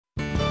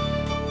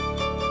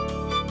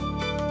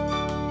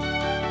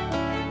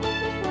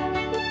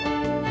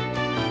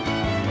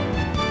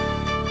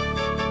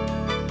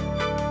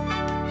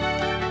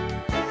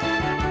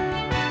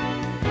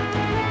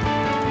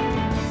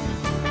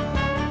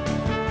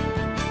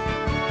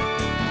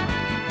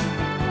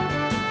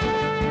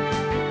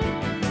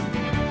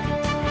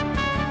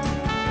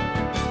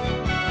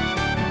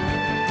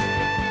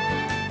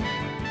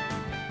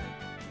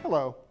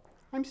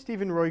I'm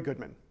Steven Roy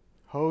Goodman,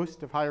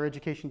 host of Higher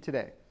Education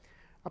Today,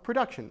 a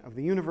production of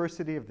the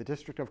University of the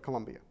District of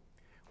Columbia.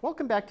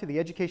 Welcome back to the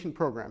education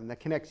program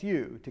that connects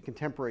you to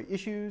contemporary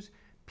issues,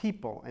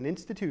 people, and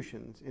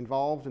institutions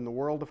involved in the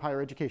world of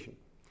higher education.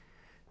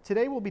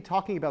 Today we'll be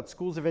talking about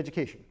schools of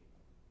education.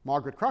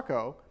 Margaret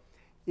Crocco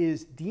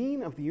is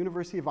Dean of the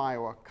University of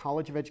Iowa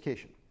College of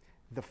Education,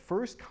 the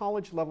first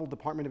college-level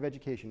department of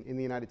education in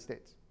the United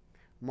States.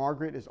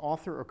 Margaret is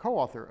author or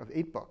co-author of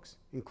 8 books,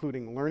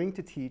 including Learning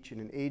to Teach in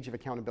an Age of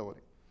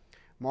Accountability.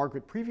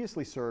 Margaret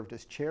previously served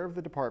as chair of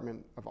the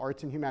Department of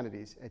Arts and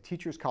Humanities at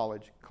Teachers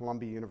College,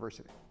 Columbia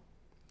University.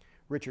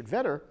 Richard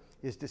Vedder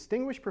is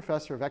Distinguished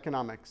Professor of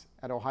Economics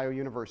at Ohio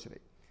University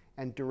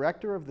and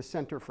Director of the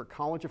Center for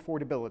College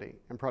Affordability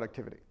and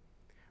Productivity.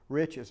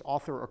 Rich is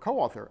author or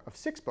co-author of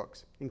 6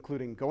 books,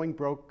 including Going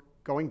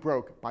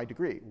Broke by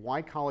Degree,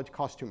 Why College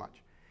Costs Too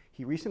Much.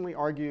 He recently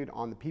argued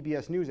on the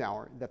PBS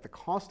NewsHour that the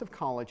cost of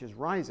college is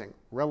rising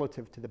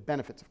relative to the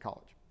benefits of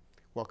college.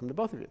 Welcome to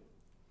both of you.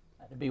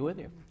 Glad to be with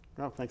you.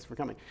 Well, thanks for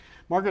coming.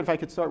 Margaret, if I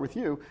could start with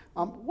you,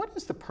 what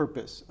is the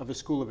purpose of a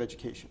school of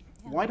education?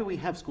 Why do we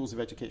have schools of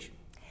education?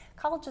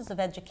 Colleges of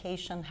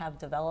education have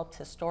developed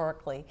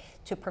historically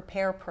to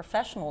prepare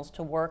professionals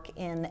to work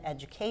in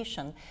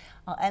education,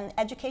 and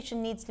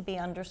education needs to be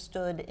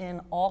understood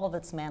in all of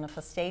its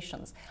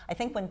manifestations. I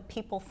think when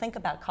people think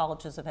about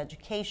colleges of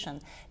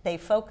education, they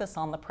focus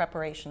on the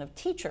preparation of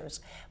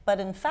teachers, but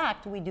in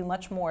fact we do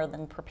much more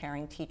than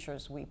preparing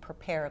teachers. We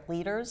prepare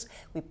leaders,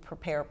 we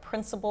prepare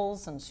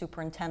principals and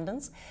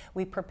superintendents,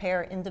 we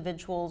prepare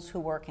individuals who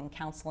work in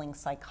counseling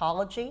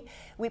psychology,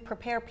 we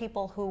prepare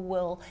people who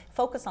will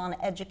focus on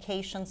education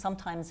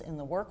sometimes in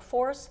the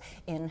workforce,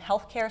 in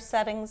healthcare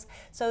settings.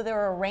 So there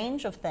are a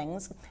range of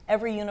things.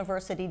 Every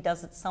university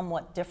does it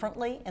somewhat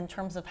differently in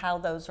terms of how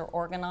those are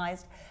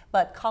organized,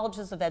 but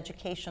colleges of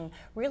education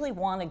really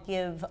want to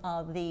give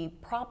the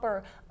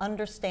proper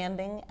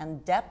understanding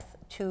and depth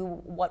to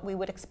what we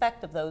would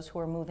expect of those who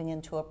are moving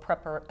into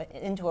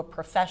a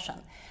profession.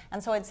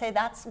 And so I'd say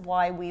that's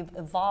why we've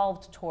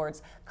evolved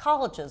towards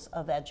colleges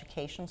of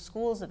education,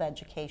 schools of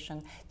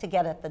education, to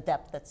get at the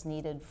depth that's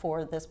needed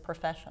for this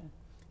profession.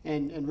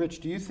 And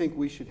Rich, do you think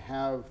we should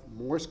have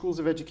more schools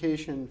of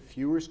education,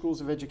 fewer schools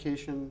of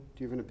education?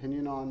 Do you have an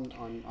opinion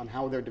on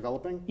how they're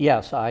developing?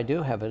 Yes, I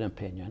do have an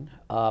opinion.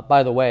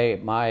 By the way,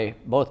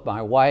 both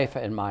my wife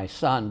and my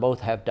son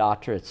both have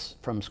doctorates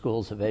from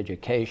schools of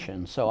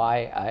education, so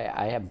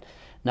I have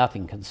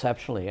nothing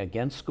conceptually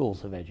against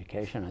schools of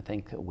education. I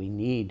think that we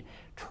need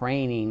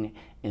training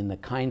in the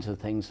kinds of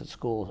things that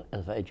schools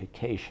of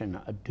education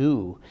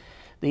do.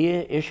 The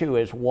issue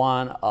is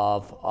one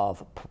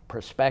of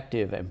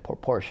perspective and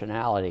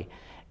proportionality,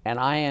 and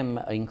I am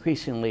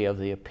increasingly of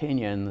the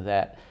opinion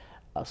that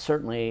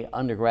certainly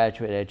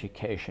undergraduate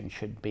education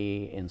should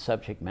be in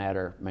subject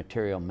matter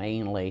material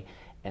mainly,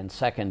 and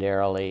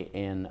secondarily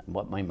in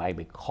what might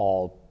be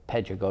called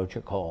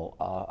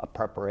pedagogical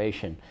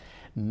preparation.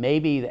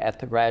 Maybe at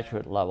the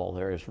graduate level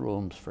there is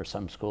rooms for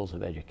some schools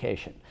of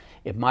education.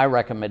 If my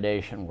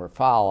recommendation were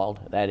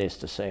followed, that is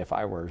to say if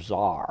I were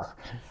czar,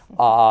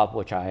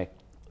 which I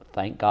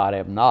thank God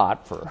I'm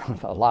not, for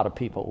a lot of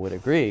people would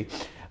agree,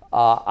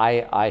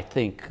 I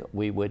think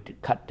we would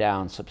cut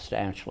down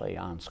substantially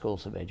on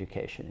schools of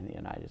education in the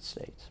United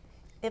States.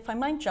 If I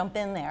might jump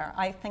in there,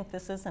 I think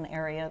this is an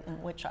area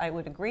in which I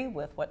would agree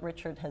with what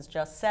Richard has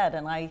just said,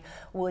 and I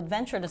would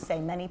venture to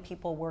say many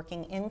people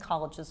working in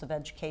colleges of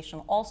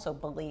education also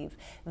believe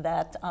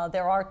that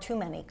there are too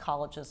many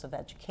colleges of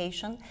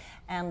education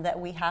and that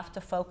we have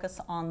to focus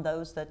on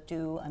those that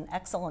do an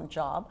excellent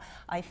job.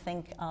 I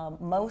think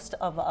most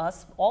of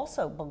us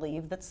also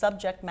believe that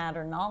subject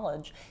matter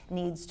knowledge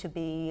needs to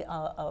be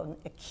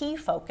a key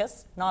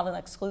focus, not an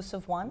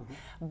exclusive one.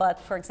 But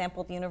for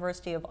example, at the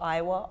University of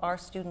Iowa, our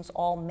students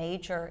all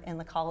major in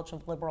the College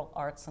of Liberal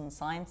Arts and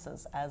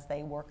Sciences as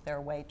they work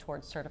their way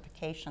towards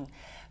certification.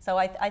 So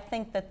I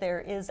think that there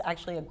is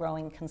actually a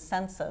growing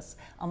consensus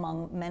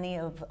among many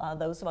of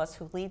those of us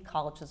who lead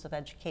colleges of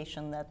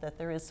education that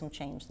there is some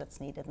change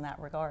that's needed in that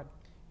regard.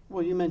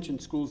 Well, you mentioned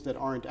schools that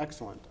aren't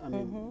excellent. I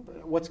mean,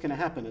 what's going to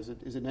happen?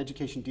 Is an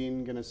education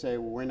dean going to say,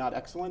 well, we're not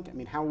excellent? I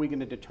mean, how are we going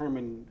to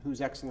determine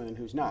who's excellent and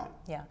who's not?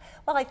 Yeah,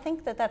 well, I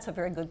think that that's a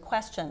very good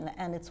question,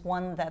 and it's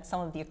one that some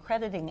of the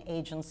accrediting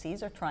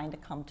agencies are trying to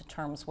come to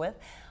terms with.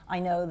 I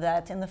know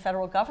that in the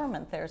federal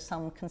government there's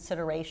some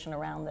consideration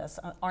around this.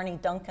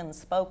 Arnie Duncan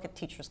spoke at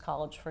Teachers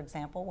College, for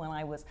example, when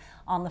I was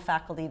on the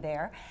faculty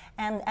there,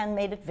 and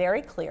made it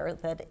very clear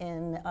that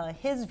in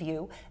his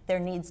view there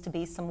needs to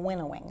be some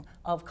winnowing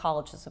of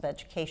colleges of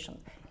education.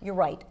 You're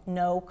right,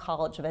 no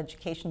college of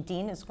education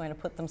dean is going to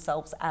put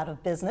themselves out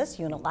of business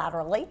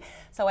unilaterally.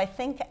 So I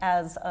think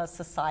as a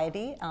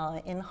society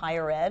in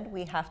higher ed,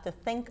 we have to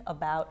think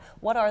about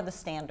what are the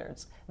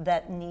standards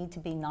that need to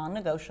be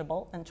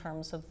non-negotiable in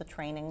terms of the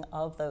training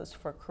of those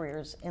for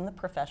careers in the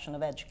profession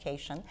of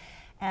education,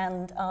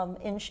 and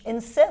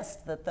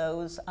insist that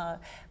those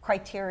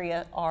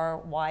criteria are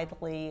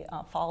widely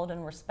followed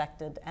and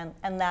respected,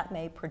 and that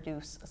may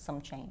produce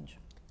some change.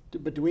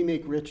 But do we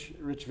make Rich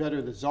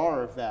Vedder the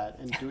czar of that?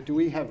 And do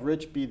we have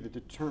Rich be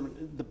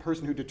the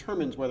person who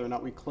determines whether or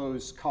not we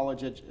close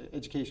college of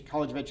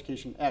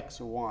education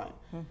X or Y?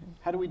 Mm-hmm.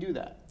 How do we do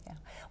that? Yeah.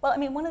 Well, I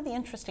mean, one of the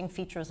interesting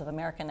features of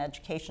American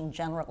education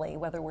generally,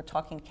 whether we're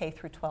talking K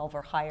through 12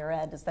 or higher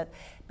ed, is that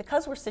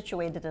because we're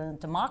situated in a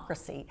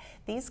democracy,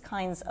 these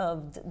kinds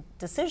of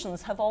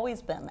decisions have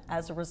always been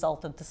as a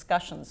result of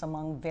discussions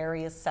among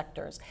various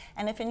sectors.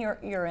 And if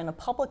you're in a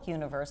public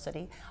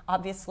university,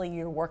 obviously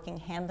you're working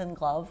hand in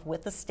glove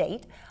with the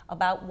state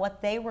about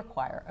what they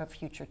require of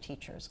future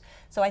teachers.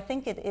 So I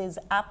think it is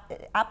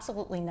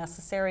absolutely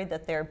necessary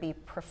that there be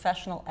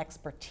professional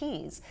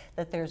expertise,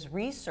 that there's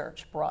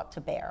research brought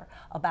to bear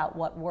about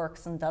what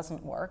works and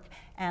doesn't work,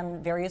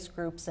 and various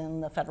groups in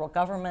the federal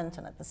government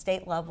and at the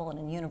state level and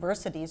in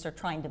universities are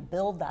trying to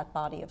build that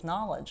body of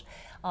knowledge.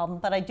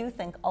 But I do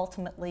think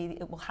ultimately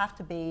it will have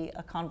to be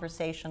a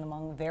conversation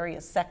among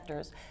various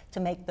sectors to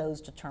make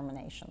those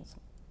determinations.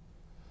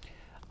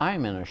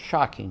 I'm in a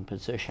shocking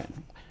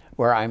position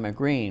where I'm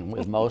agreeing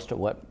with most of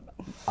what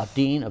a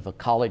dean of a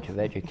college of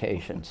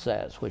education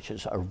says, which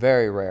is a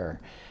very rare.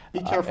 Be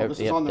careful, this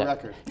is on the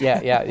record.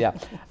 Yeah.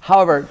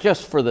 However,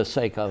 just for the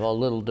sake of a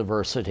little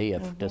diversity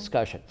of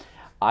discussion,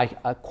 I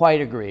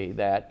quite agree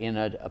that in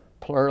a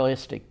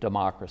pluralistic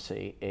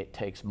democracy, it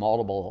takes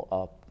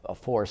multiple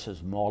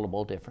forces,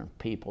 multiple different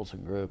peoples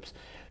and groups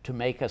to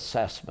make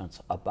assessments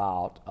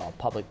about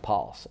public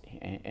policy.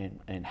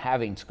 And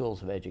having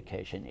schools of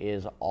education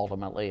is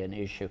ultimately an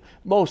issue,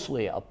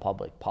 mostly of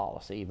public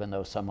policy, even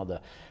though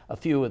a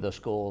few of the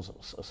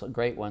schools, some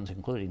great ones,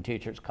 including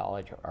Teachers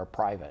College, are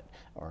private,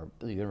 or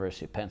the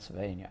University of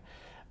Pennsylvania.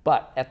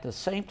 But at the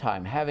same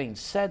time, having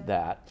said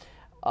that,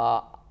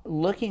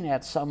 looking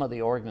at some of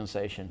the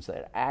organizations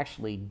that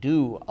actually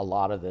do a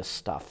lot of this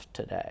stuff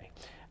today,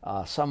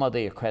 some of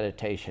the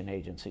accreditation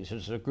agencies.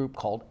 There's a group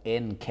called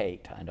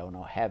NCATE. I don't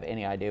have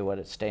any idea what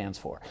it stands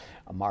for.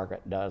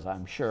 Margaret does,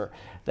 I'm sure.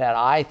 That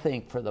I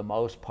think for the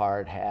most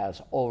part has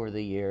over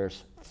the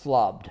years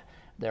flubbed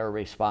their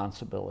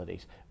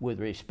responsibilities with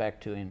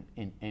respect to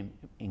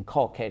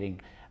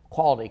inculcating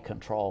quality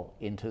control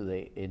into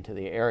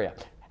the area.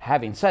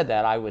 Having said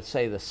that, I would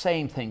say the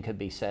same thing could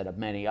be said of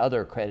many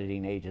other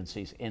accrediting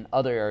agencies in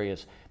other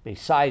areas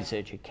besides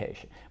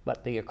education.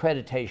 But the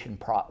accreditation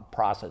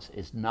process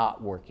is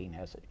not working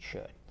as it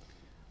should.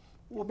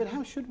 Well, but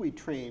how should we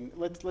train?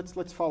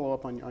 Let's follow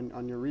up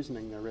on your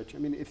reasoning there, Rich. I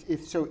mean, if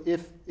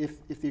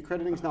the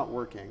accrediting is not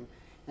working,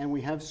 and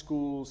we have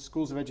schools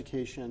of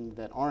education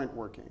that aren't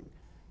working,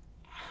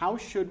 how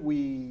should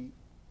we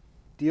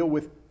deal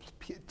with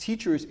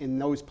teachers in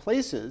those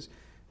places?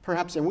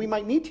 Perhaps, and we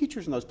might need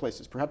teachers in those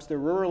places. Perhaps they're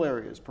rural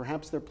areas.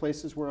 Perhaps they're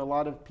places where a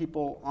lot of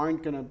people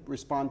aren't going to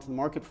respond to the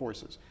market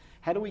forces.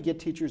 How do we get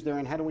teachers there,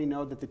 and how do we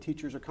know that the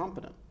teachers are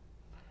competent?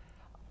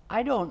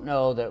 I don't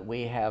know that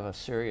we have a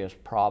serious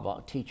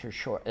problem, teacher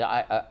short.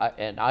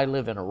 And I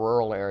live in a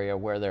rural area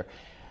where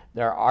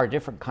there are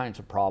different kinds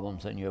of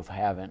problems than you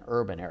have in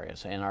urban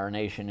areas, and our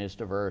nation is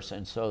diverse,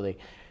 and so the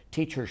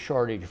teacher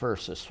shortage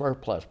versus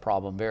surplus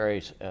problem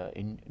varies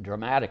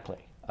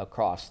dramatically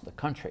across the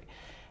country.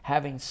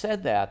 Having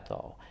said that,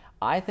 though,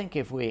 I think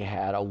if we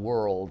had a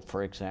world,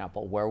 for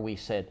example, where we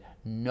said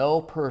no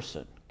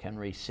person can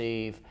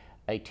receive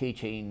a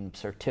teaching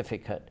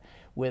certificate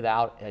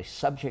without a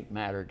subject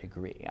matter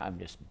degree,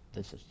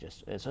 this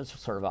is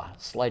sort of a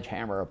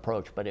sledgehammer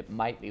approach, but it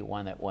might be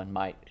one that one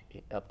might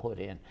put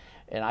in.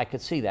 And I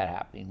could see that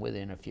happening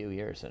within a few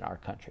years in our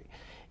country.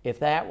 If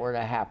that were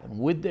to happen,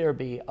 would there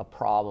be a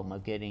problem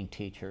of getting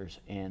teachers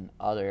in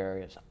other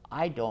areas?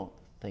 I don't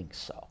think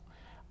so.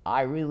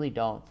 I really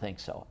don't think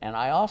so. And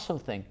I also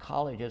think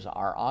colleges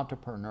are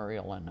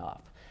entrepreneurial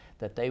enough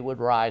that they would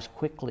rise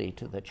quickly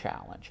to the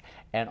challenge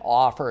and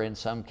offer, in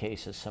some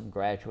cases, some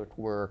graduate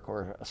work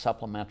or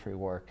supplementary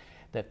work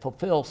that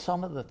fulfill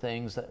some of the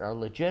things that are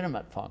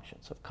legitimate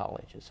functions of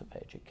colleges of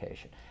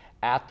education,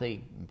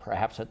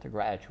 perhaps at the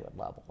graduate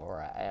level, or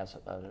as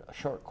a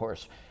short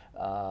course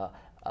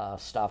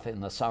stuff in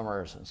the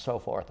summers and so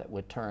forth that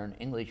would turn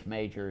English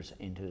majors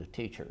into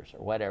teachers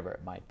or whatever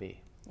it might be.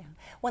 Yeah.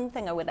 One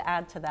thing I would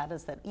add to that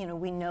is that,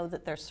 we know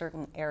that there are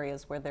certain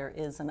areas where there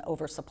is an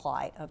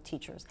oversupply of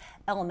teachers.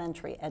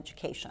 Elementary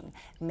education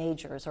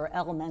majors or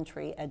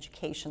elementary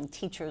education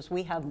teachers,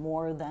 we have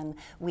more than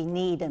we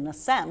need in a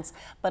sense,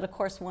 but of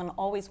course one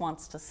always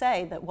wants to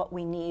say that what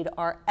we need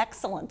are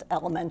excellent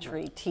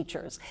elementary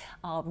teachers.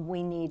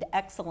 We need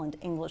excellent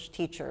English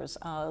teachers.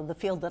 The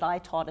field that I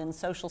taught in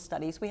social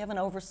studies, we have an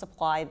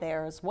oversupply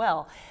there as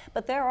well.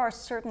 But there are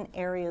certain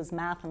areas,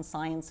 math and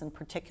science in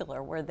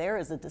particular, where there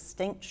is a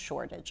distinct huge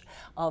shortage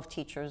of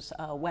teachers,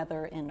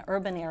 whether in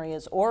urban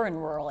areas or in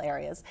rural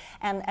areas.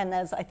 And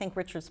as I think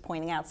Richard's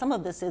pointing out, some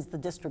of this is the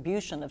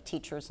distribution of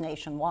teachers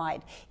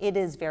nationwide. It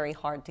is very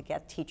hard to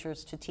get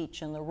teachers to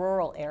teach in the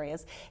rural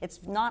areas.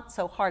 It's not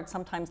so hard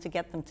sometimes to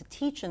get them to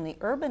teach in the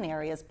urban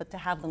areas, but to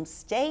have them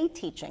stay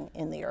teaching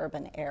in the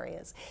urban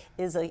areas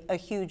is a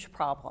huge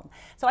problem.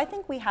 So I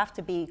think we have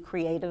to be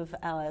creative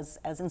as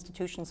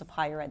institutions of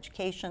higher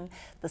education,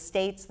 the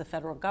states, the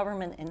federal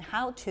government, in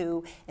how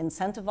to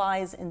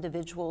incentivize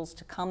individuals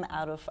to come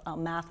out of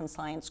math and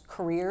science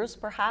careers,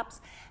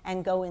 perhaps,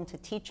 and go into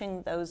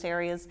teaching those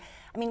areas.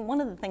 I mean,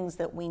 one of the things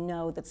that we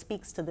know that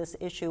speaks to this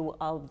issue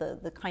of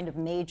the kind of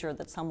major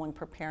that someone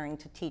preparing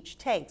to teach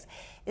takes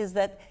is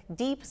that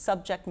deep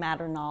subject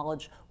matter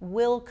knowledge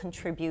will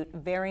contribute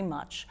very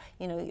much.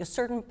 You know, a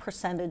certain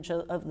percentage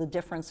of the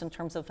difference in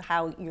terms of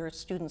how your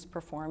students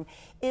perform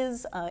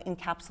is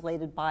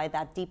encapsulated by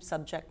that deep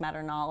subject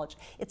matter knowledge.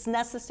 It's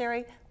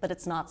necessary, but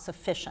it's not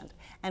sufficient.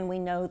 And we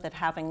know that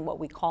having what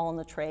we call in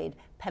the trade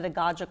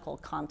pedagogical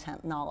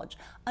content knowledge,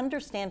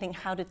 understanding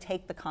how to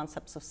take the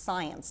concepts of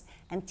science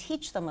and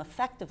teach them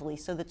effectively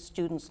so that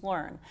students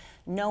learn,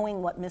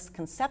 knowing what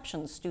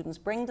misconceptions students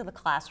bring to the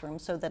classroom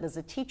so that as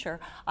a teacher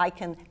I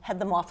can head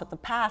them off at the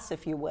pass,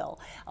 if you will,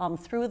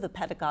 through the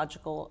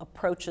pedagogical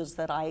approaches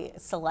that I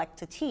select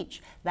to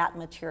teach that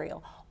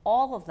material.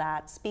 All of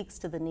that speaks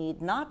to the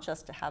need not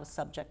just to have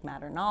subject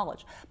matter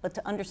knowledge, but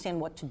to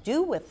understand what to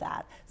do with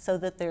that so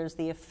that there's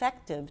the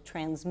effective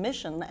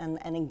transmission and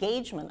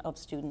engagement of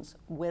students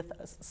with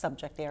a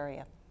subject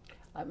area.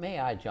 May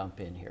I jump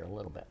in here a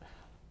little bit?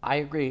 I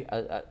agree.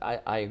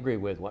 I agree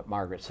with what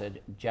Margaret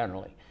said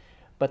generally,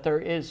 but there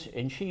is,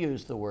 and she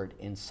used the word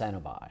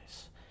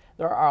incentivize.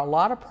 There are a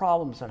lot of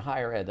problems in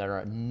higher ed that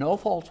are no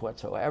faults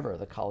whatsoever of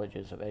the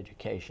colleges of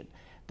education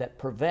that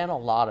prevent a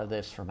lot of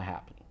this from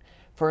happening.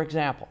 For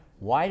example,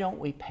 why don't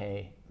we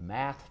pay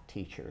math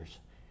teachers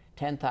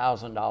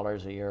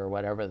 $10,000 a year, or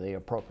whatever the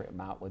appropriate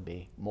amount would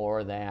be,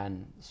 more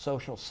than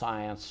social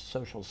science,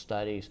 social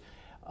studies,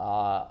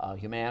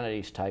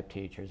 humanities type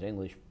teachers,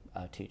 English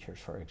teachers,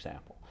 for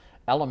example.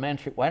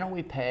 Elementary, why don't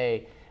we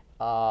pay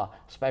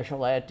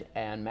special ed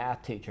and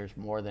math teachers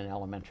more than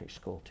elementary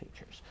school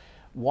teachers?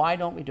 Why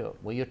don't we do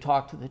it? Will you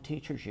talk to the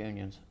teachers'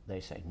 unions?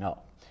 They say no.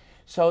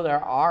 So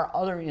there are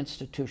other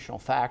institutional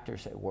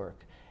factors at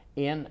work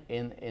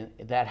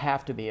that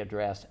have to be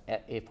addressed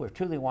if we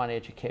truly want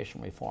education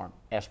reform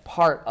as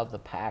part of the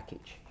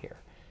package here.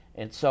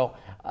 And so,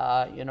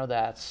 you know,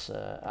 that's,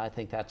 I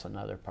think that's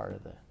another part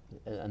of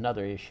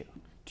another issue.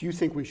 Do you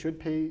think we should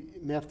pay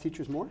math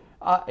teachers more?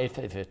 If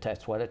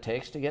that's what it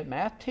takes to get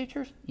math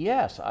teachers,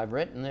 yes. I've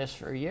written this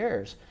for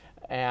years.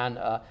 And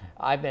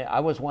I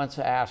was once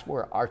asked,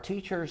 are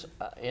teachers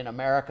in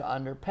America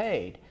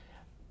underpaid?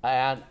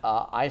 And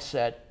I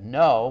said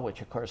no,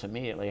 which of course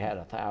immediately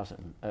had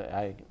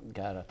I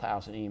got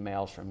 1,000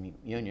 emails from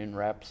union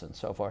reps and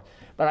so forth.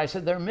 But I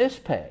said they're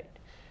mispaid.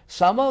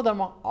 Some of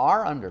them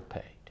are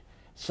underpaid.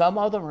 Some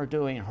of them are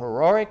doing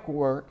heroic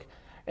work.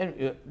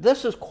 And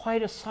this is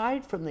quite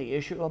aside from the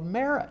issue of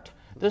merit.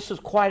 This is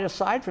quite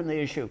aside from the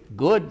issue of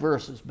good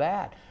versus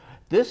bad.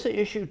 This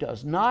issue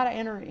does not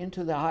enter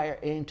into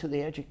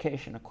the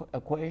education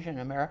equation in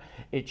America.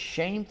 It's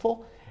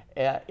shameful.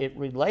 It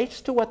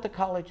relates to what the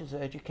college's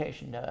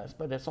education does,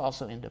 but it's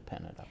also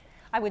independent of it.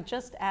 I would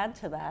just add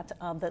to that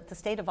that the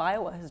state of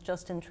Iowa has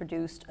just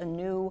introduced a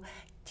new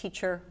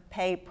teacher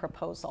pay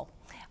proposal.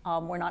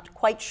 We're not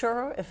quite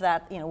sure if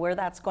that, where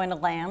that's going to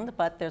land,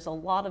 but there's a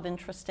lot of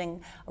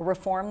interesting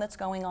reform that's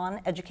going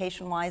on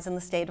education-wise in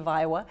the state of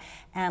Iowa.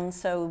 And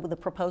so the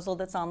proposal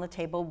that's on the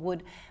table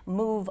would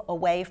move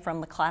away from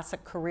the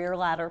classic career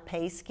ladder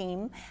pay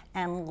scheme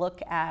and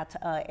look at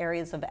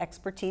areas of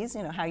expertise,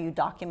 how you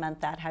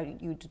document that, how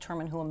you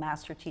determine who a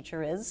master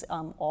teacher is.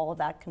 All of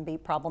that can be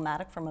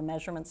problematic from a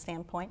measurement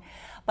standpoint.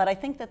 But I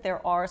think that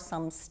there are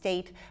some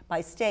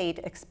state-by-state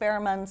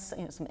experiments,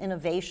 some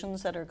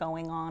innovations that are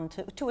going on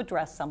to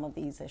address some of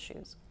these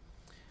issues.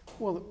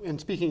 Well, and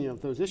speaking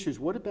of those issues,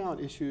 what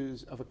about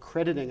issues of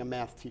accrediting a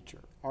math teacher?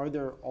 Are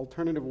there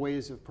alternative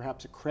ways of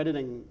perhaps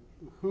accrediting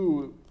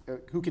who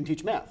can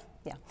teach math?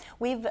 Yeah,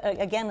 we've,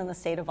 again, in the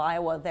state of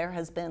Iowa, there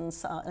has been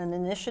an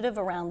initiative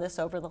around this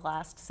over the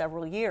last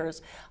several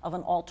years of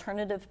an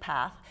alternative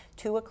path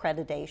to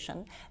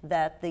accreditation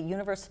that the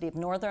University of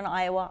Northern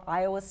Iowa,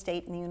 Iowa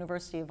State, and the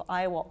University of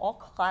Iowa all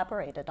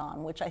collaborated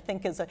on, which I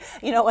think is a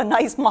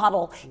nice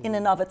model in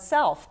and of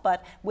itself,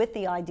 but with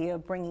the idea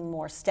of bringing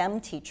more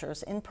STEM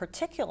teachers in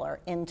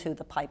particular into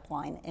the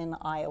pipeline in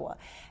Iowa.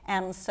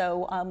 And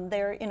so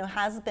there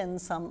has been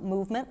some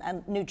movement,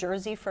 and New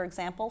Jersey, for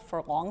example, for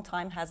a long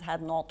time has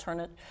had an alternate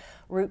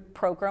route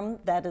program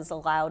that has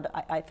allowed,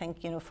 I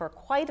think, for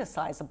quite a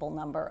sizable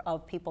number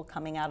of people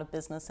coming out of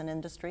business and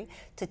industry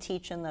to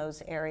teach in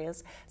those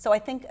areas. So I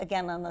think,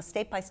 again, on a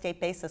state-by-state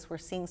basis, we're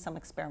seeing some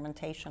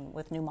experimentation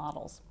with new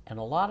models. And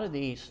a lot of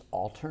these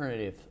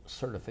alternative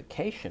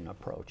certification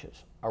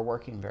approaches are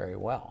working very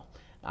well.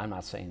 I'm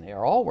not saying they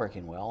are all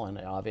working well, and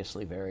it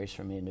obviously varies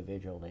from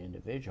individual to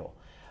individual.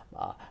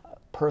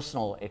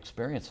 personal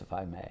experience, if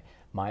I may.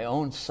 My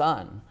own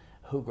son,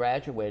 who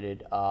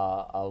graduated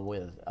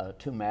with a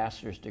 2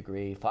 master's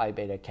degree, Phi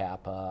Beta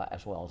Kappa,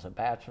 as well as a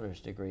bachelor's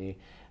degree.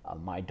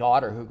 My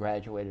daughter, who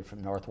graduated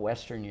from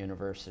Northwestern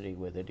University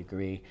with a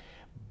degree,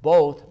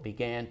 both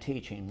began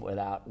teaching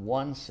without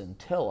one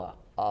scintilla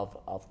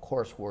of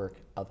coursework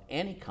of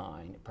any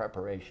kind,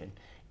 preparation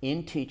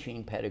in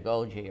teaching,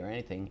 pedagogy, or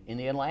anything in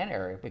the Atlanta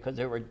area, because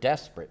they were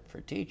desperate for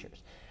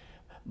teachers.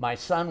 My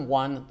son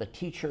won the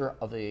Teacher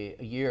of the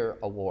Year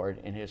award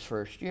in his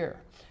first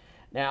year.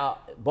 Now,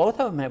 both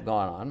of them have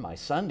gone on, my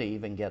son to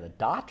even get a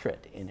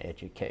doctorate in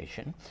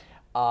education,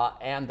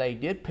 and they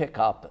did pick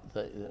up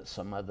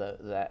some of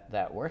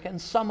that work, and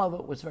some of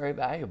it was very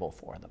valuable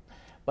for them.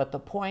 But the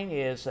point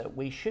is that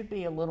we should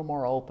be a little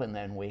more open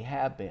than we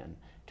have been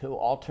to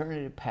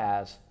alternative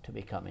paths to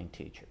becoming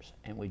teachers,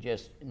 and we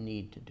just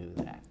need to do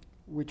that.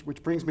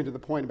 Which brings me to the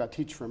point about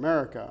Teach for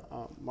America.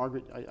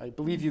 Margaret, I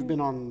believe you've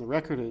been on the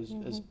record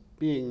as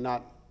being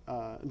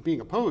being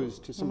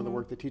opposed to some of the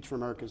work that Teach for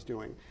America is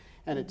doing.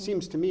 And it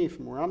seems to me,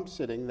 from where I'm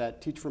sitting, that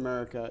Teach for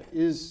America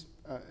is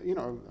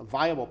a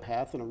viable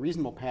path and a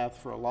reasonable path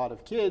for a lot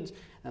of kids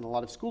and a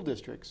lot of school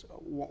districts.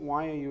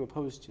 Why are you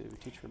opposed to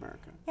Teach for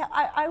America? Yeah,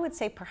 I would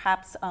say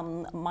perhaps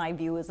my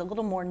view is a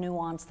little more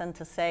nuanced than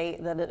to say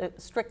that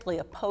it's strictly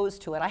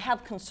opposed to it. I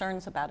have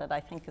concerns about it, I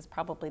think, is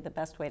probably the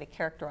best way to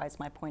characterize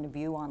my point of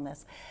view on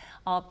this.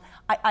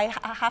 I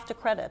have to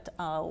credit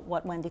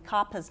what Wendy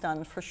Kopp has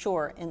done, for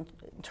sure, in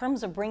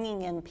terms of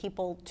bringing in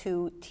people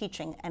to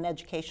teaching and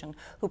education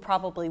who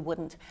probably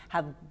wouldn't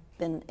have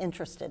been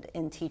interested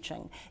in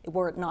teaching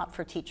were it not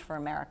for Teach for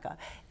America.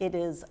 It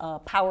is a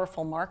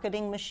powerful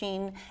marketing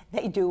machine.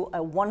 They do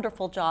a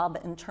wonderful job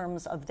in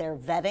terms of their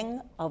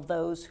vetting of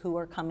those who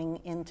are coming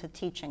into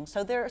teaching.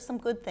 So there are some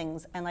good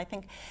things, and I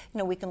think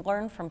we can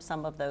learn from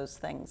some of those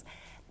things.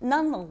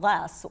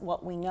 Nonetheless,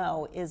 what we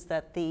know is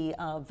that the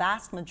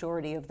vast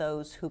majority of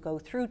those who go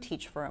through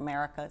Teach for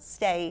America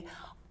stay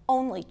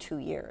only 2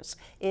 years.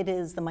 It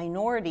is the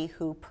minority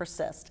who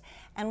persist.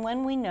 And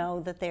when we know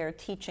that they are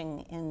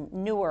teaching in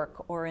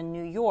Newark or in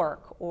New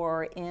York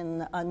or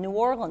in New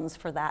Orleans,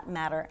 for that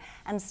matter,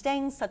 and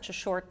staying such a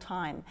short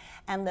time,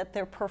 and that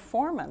their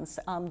performance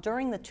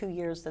during the 2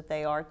 years that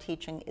they are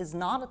teaching is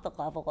not at the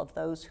level of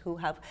those who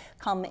have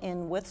come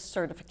in with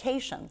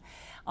certification,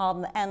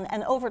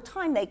 and over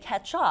time they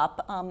catch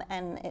up,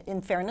 and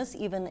in fairness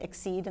even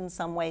exceed in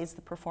some ways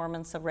the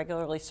performance of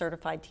regularly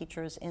certified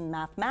teachers in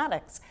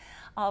mathematics.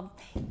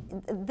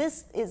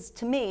 This is,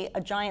 to me,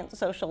 a giant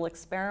social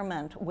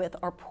experiment with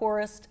our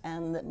poorest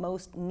and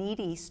most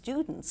needy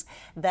students,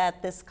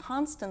 that this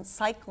constant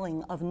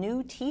cycling of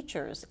new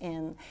teachers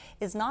in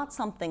is not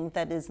something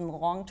that is in the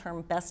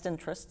long-term best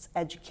interests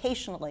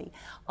educationally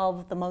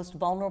of the most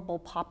vulnerable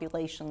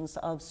populations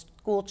of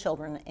school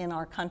children in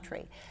our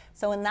country.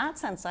 So in that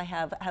sense, I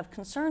have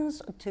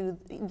concerns to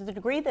the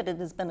degree that it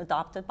has been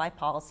adopted by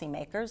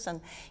policymakers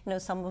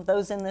and some of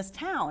those in this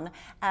town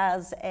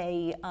as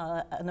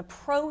an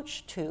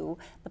approach to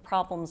the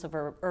problems of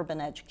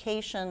urban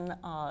education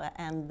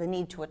and the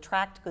need to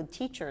attract good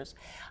teachers.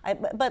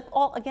 But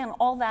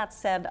all that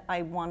said,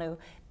 I want to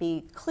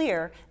be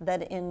clear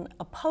that in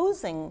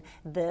opposing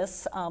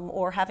this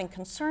or having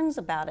concerns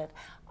about it,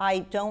 I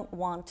don't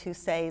want to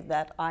say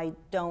that I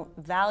don't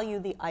value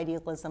the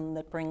idealism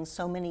that brings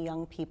so many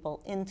young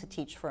people into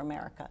Teach for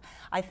America.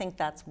 I think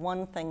that's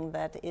one thing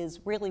that is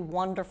really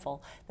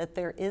wonderful, that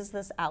there is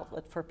this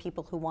outlet for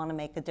people who want to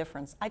make a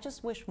difference. I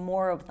just wish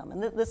more of them,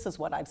 and this is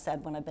what I've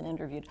said when I've been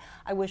interviewed,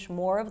 I wish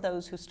more of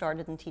those who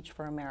started in Teach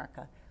for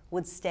America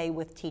would stay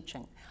with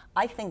teaching.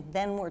 I think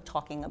then we're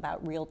talking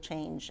about real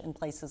change in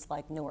places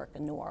like Newark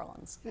and New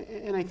Orleans.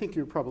 And I think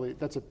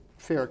that's a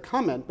fair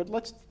comment, but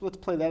let's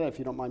play that out, if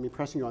you don't mind me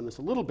pressing you on this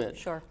a little bit.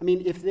 Sure. I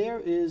mean, if there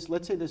is,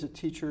 let's say there's a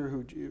teacher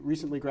who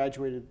recently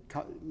graduated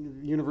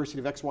University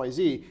of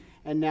XYZ,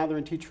 and now they're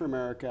in Teach for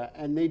America,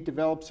 and they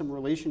develop some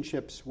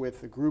relationships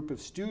with a group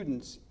of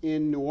students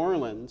in New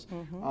Orleans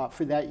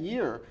for that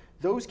year,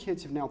 those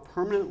kids have now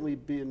permanently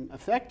been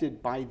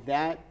affected by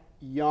that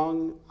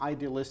young,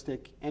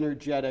 idealistic,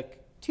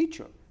 energetic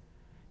teacher.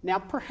 Now,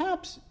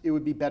 perhaps it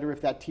would be better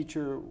if that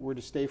teacher were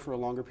to stay for a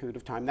longer period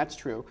of time. That's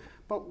true.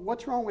 But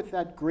what's wrong with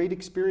that great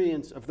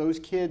experience of those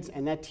kids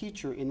and that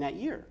teacher in that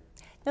year?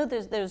 No,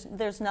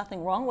 there's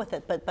nothing wrong with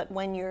it, but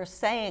when you're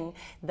saying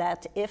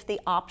that if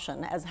the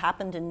option, as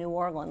happened in New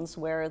Orleans,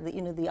 where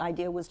the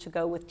idea was to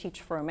go with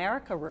Teach for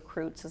America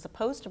recruits as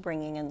opposed to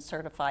bringing in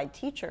certified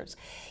teachers,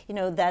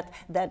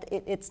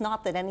 it's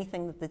not that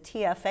anything that the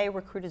TFA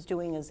recruit is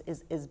doing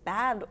is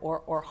bad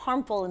or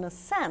harmful in a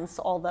sense,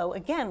 although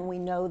again we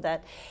know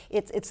that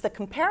it's the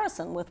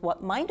comparison with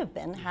what might have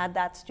been had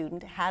that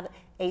student had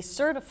a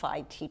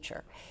certified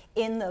teacher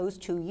in those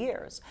 2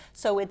 years.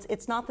 So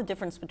it's not the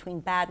difference between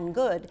bad and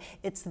good,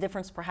 it's the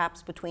difference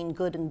perhaps between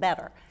good and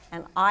better.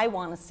 And I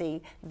want to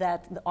see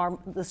that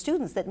the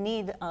students that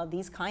need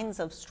these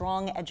kinds of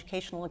strong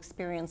educational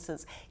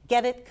experiences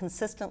get it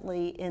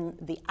consistently in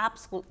the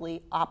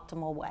absolutely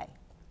optimal way.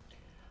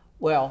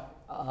 Well,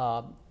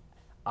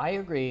 I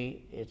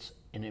agree it's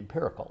an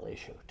empirical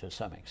issue to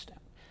some extent.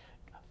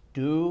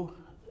 Do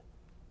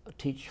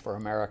Teach for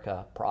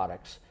America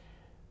products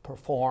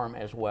perform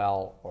as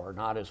well or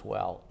not as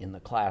well in the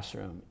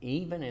classroom,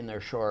 even in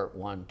their short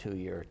 1-2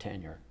 year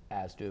tenure,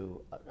 as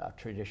do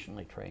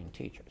traditionally trained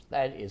teachers?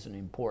 That is an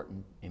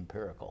important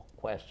empirical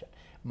question.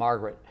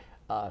 Margaret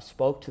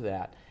spoke to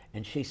that,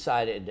 and she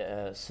cited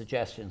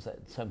suggestions that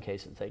in some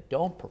cases they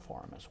don't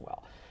perform as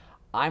well.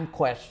 I'm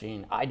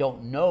questioning, I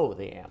don't know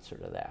the answer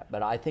to that,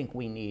 but I think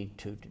we need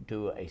to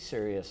do a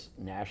serious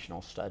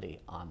national study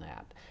on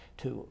that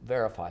to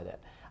verify that.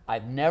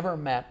 I've never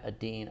met a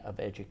dean of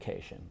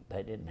education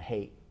that didn't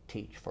hate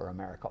Teach for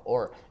America,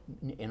 or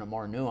in a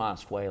more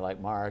nuanced way like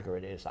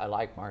Margaret is. I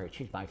like Margaret,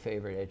 she's my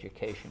favorite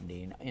education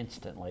dean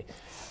instantly.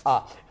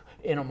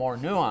 In a more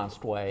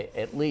nuanced way,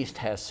 at least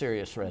has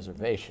serious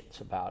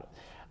reservations about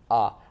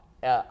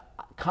it.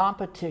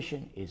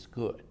 Competition is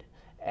good.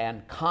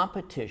 And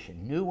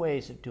competition, new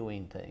ways of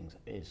doing things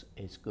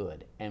is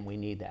good, and we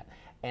need that.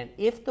 And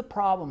if the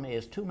problem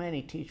is too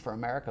many Teach for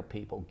America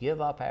people give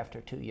up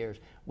after 2 years,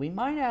 we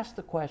might ask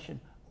the question,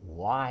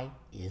 why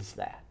is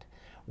that?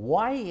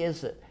 Why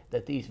is it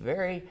that these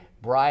very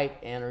bright,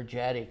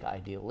 energetic,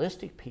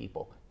 idealistic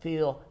people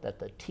feel that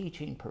the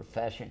teaching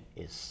profession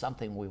is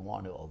something we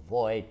want to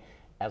avoid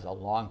as a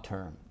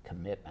long-term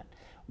commitment?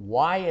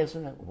 Why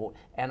isn't it?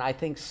 And I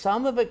think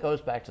some of it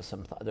goes back to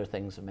some other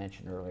things I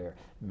mentioned earlier,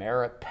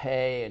 merit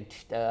pay and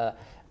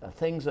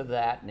things of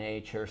that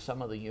nature,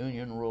 some of the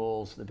union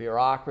rules, the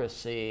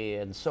bureaucracy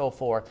and so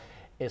forth.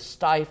 It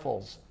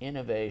stifles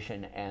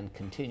innovation and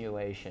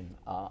continuation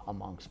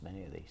amongst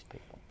many of these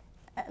people.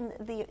 And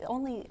the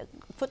only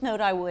footnote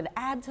I would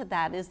add to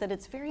that is that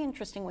it's very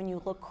interesting when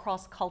you look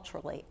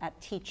cross-culturally at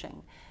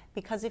teaching.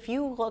 Because if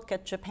you look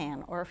at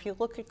Japan, or if you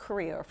look at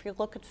Korea, or if you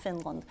look at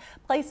Finland,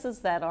 places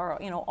that are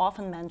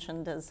often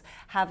mentioned as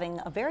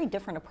having a very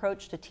different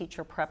approach to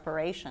teacher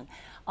preparation,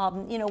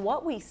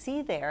 what we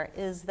see there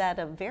is that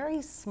a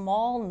very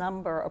small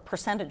number, a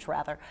percentage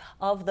rather,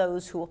 of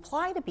those who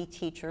apply to be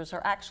teachers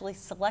are actually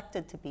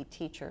selected to be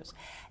teachers.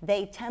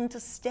 They tend to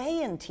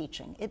stay in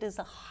teaching. It is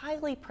a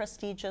highly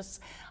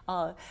prestigious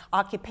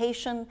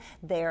occupation.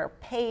 They're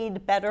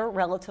paid better,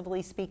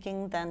 relatively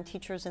speaking, than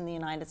teachers in the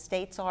United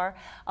States are.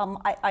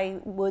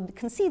 I would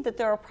concede that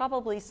there are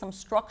probably some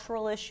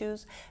structural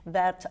issues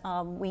that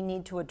we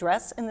need to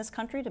address in this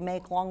country to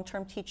make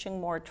long-term teaching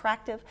more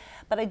attractive.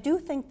 But I do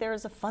think there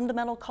is a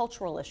fundamental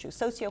cultural issue,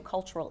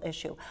 sociocultural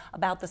issue,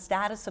 about the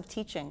status of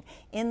teaching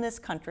in this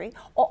country,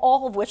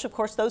 all of which, of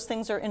course, those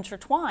things are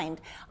intertwined.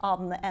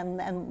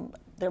 And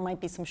there might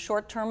be some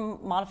short-term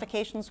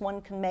modifications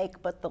one can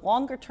make, but the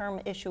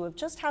longer-term issue of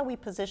just how we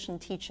position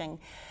teaching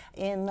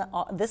in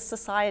this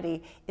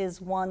society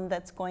is one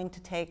that's going to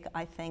take,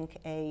 I think,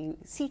 a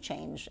sea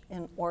change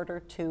in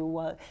order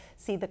to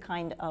see the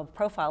kind of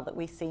profile that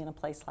we see in a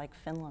place like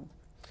Finland.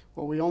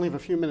 Well, we only have a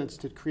few minutes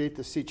to create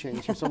the sea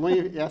change, so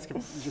let me ask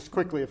just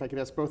quickly, if I could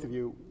ask both of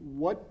you,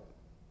 what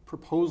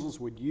proposals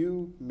would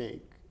you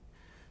make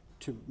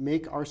to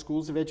make our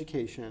schools of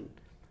education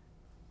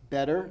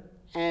better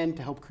and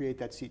to help create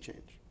that sea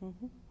change?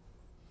 Mm-hmm.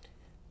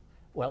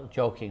 Well,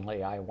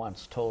 jokingly, I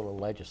once told a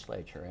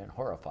legislature and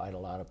horrified a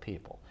lot of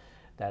people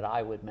that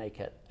I would make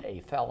it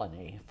a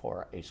felony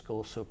for a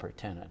school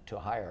superintendent to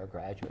hire a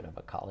graduate of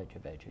a college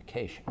of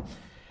education.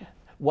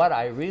 What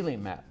I really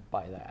meant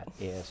by that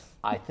is,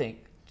 I think,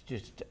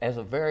 just as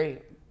a very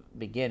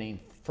beginning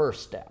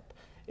first step,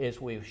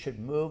 is we should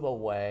move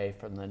away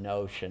from the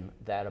notion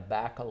that a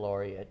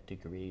baccalaureate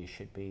degree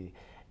should be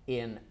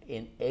in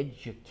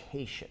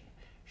education,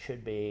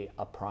 should be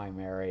a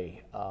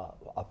primary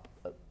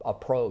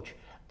approach,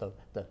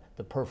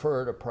 the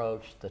preferred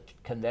approach, the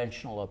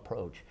conventional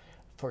approach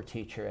for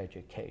teacher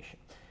education.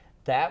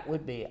 That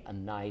would be a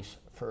nice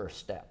first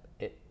step.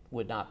 It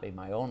would not be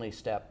my only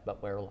step,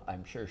 but we're,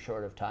 I'm sure,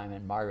 short of time,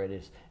 and Margaret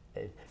is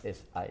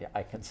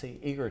I can see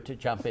eager to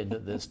jump into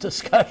this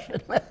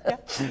discussion.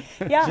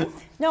 Yeah.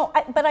 No,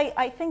 but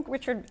I think,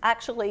 Richard,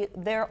 actually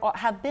there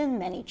have been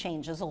many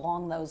changes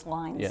along those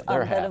lines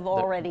that have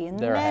already in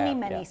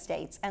many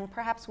states, and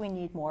perhaps we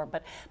need more,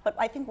 but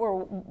I think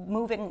we're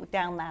moving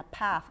down that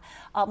path.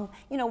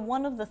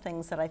 One of the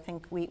things that I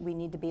think we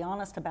need to be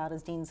honest about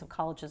as deans of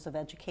colleges of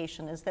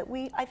education is that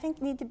we, I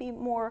think, need to be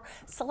more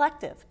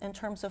selective in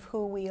terms of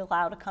who we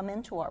allow to come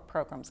into our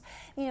programs.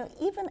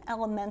 Even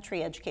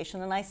elementary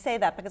education, and I say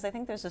that because I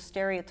think there's a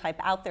stereotype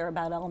out there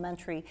about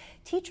elementary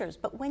teachers,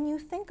 but when you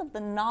think of the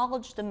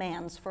knowledge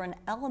demands for an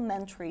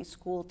elementary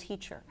school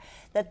teacher,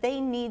 that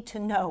they need to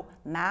know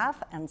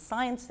math and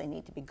science, they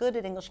need to be good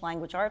at English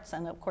language arts,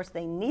 and of course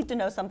they need to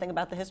know something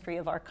about the history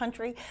of our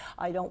country.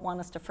 I don't want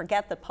us to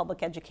forget that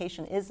public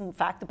education is in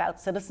fact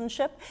about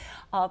citizenship.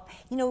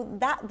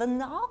 That the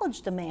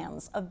knowledge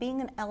demands of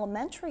being an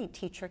elementary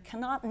teacher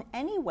cannot in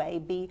any way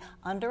be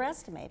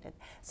underestimated.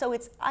 So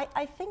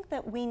I think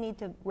that we need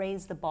to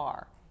raise the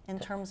bar in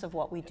terms of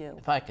what we do.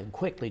 If I can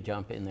quickly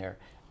jump in there,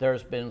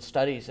 there's been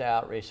studies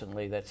out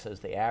recently that says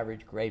the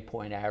average grade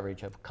point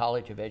average of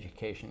College of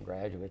Education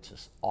graduates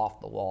is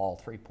off the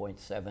wall, 3.7,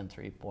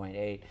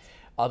 3.8.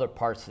 Other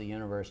parts of the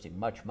university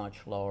much,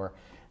 much lower.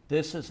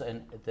 This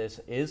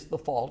is the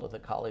fault of the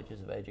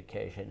colleges of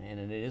education, and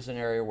it is an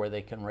area where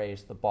they can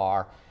raise the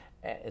bar.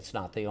 It's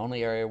not the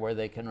only area where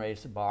they can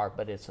raise the bar,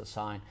 but it's a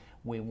sign.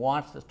 We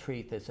want to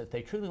treat this, if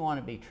they truly want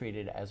to be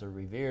treated as a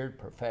revered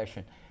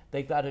profession,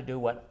 they've got to do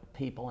what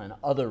people in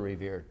other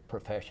revered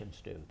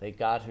professions do. They've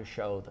got to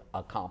show the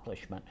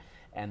accomplishment,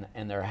 and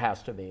there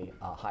has to be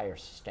a higher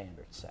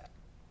standard set.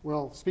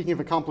 Well, speaking of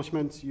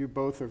accomplishments, you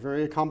both are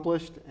very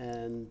accomplished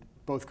and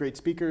both great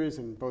speakers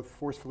and both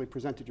forcefully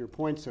presented your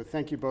points, so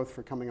thank you both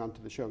for coming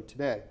onto the show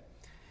today.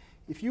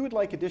 If you would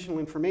like additional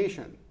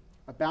information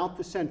about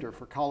the Center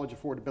for College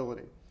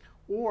Affordability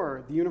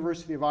or the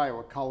University of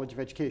Iowa College of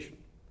Education,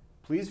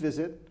 please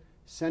visit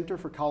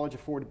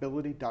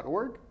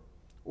centerforcollegeaffordability.org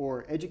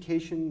or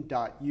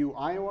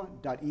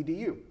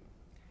education.uiowa.edu.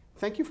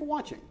 Thank you for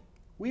watching.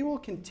 We will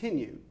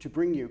continue to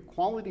bring you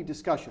quality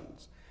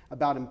discussions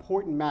about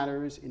important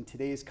matters in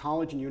today's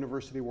college and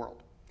university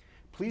world.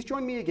 Please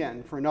join me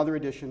again for another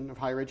edition of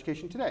Higher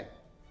Education Today.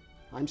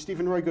 I'm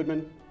Steven Roy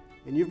Goodman,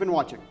 and you've been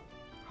watching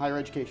Higher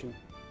Education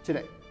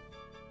Today.